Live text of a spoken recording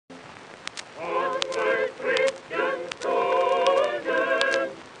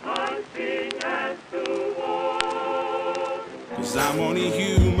I'm only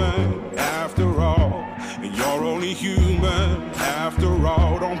human after all, and you're only human after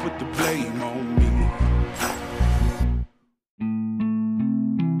all. Don't put the blame on me.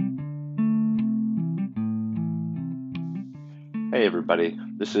 Hey everybody,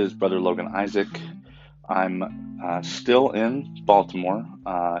 this is Brother Logan Isaac. I'm still in Baltimore.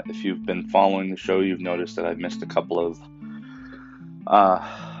 If you've been following the show, you've noticed that I've missed a couple of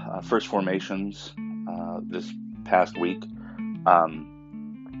first formations this past week.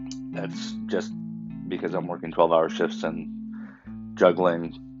 That's just because I'm working 12-hour shifts and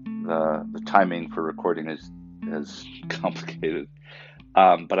juggling the timing for recording is complicated.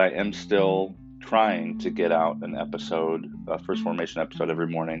 But I am still trying to get out an episode, a first formation episode every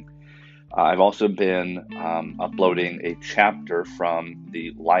morning. I've also been uploading a chapter from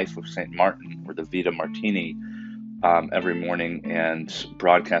the Life of St. Martin, or the Vita Martini, every morning and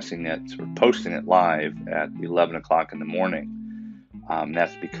broadcasting it or posting it live at 11 o'clock in the morning.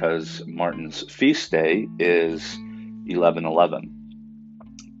 That's because Martin's feast day is 11/11.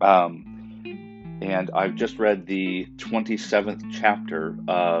 And I've just read the 27th chapter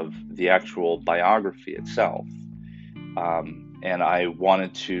of the actual biography itself. And I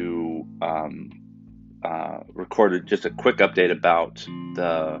wanted to record just a quick update about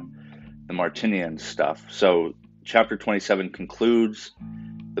the Martinian stuff. So chapter 27 concludes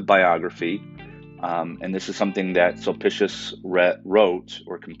the biography, and this is something that Sulpicius wrote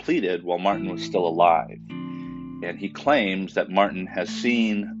or completed while Martin was still alive. And he claims that Martin has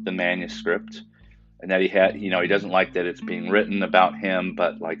seen the manuscript, and that he doesn't like that it's being written about him,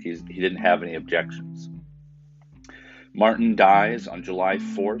 but he didn't have any objections. Martin dies on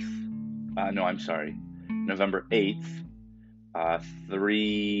November 8th,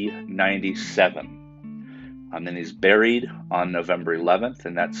 397. Then he's buried on November 11th,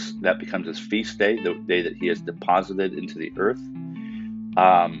 and that becomes his feast day, the day that he is deposited into the earth.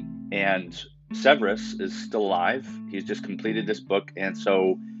 And Severus is still alive. He's just completed this book, and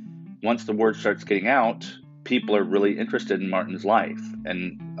so once the word starts getting out, people are really interested in Martin's life.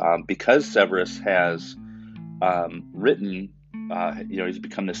 And because Severus has written, he's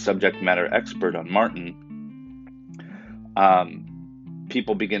become the subject matter expert on Martin,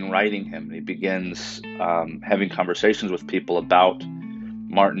 people begin writing him. And he begins having conversations with people about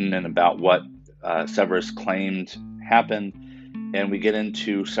Martin and about what Severus claimed happened. And we get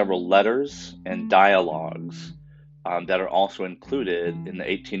into several letters and dialogues that are also included in the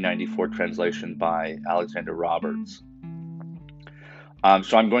 1894 translation by Alexander Roberts.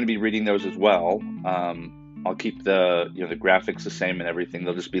 So I'm going to be reading those as well. I'll keep the graphics the same and everything.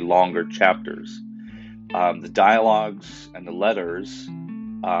 They'll just be longer chapters. The dialogues and the letters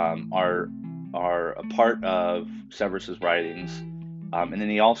are a part of Severus's writings, and then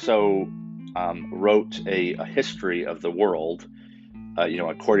he also wrote a history of the world,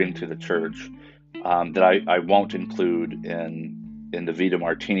 according to the Church. That I won't include in the Vita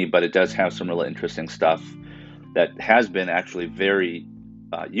Martini, but it does have some really interesting stuff that has been actually very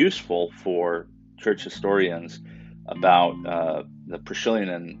useful for church historians about the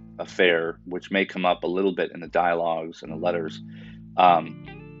Priscillian affair, which may come up a little bit in the dialogues and the letters.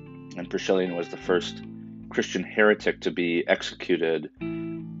 And Priscillian was the first Christian heretic to be executed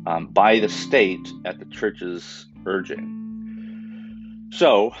by the state at the church's urging.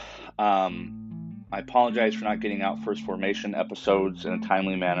 So, I apologize for not getting out first formation episodes in a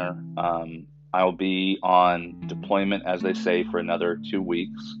timely manner. I will be on deployment, as they say, for another 2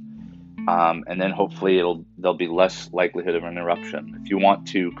 weeks. And then hopefully there'll be less likelihood of interruption. If you want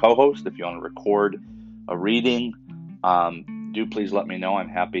to co-host, if you want to record a reading, do please let me know. I'm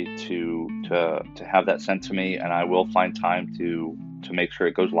happy to have that sent to me, and I will find time to make sure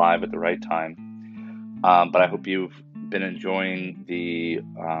it goes live at the right time. But I hope you've been enjoying the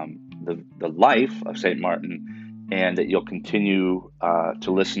life of St. Martin, and that you'll continue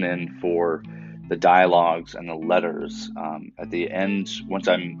to listen in for the dialogues and the letters. At the end, once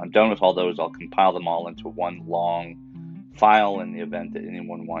I'm done with all those, I'll compile them all into one long file in the event that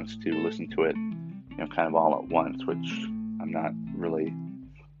anyone wants to listen to it, kind of all at once, which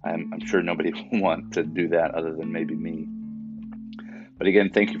I'm sure nobody will want to do that other than maybe me. But again,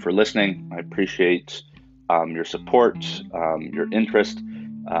 thank you for listening. I appreciate your support, your interest,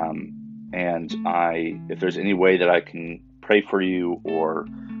 and if there's any way that I can pray for you, or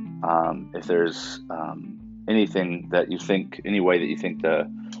if there's anything that you think, any way that you think the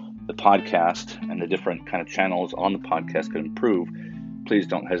podcast and the different kind of channels on the podcast could improve, please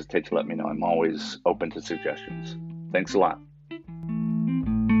don't hesitate to let me know. I'm always open to suggestions. Thanks a lot.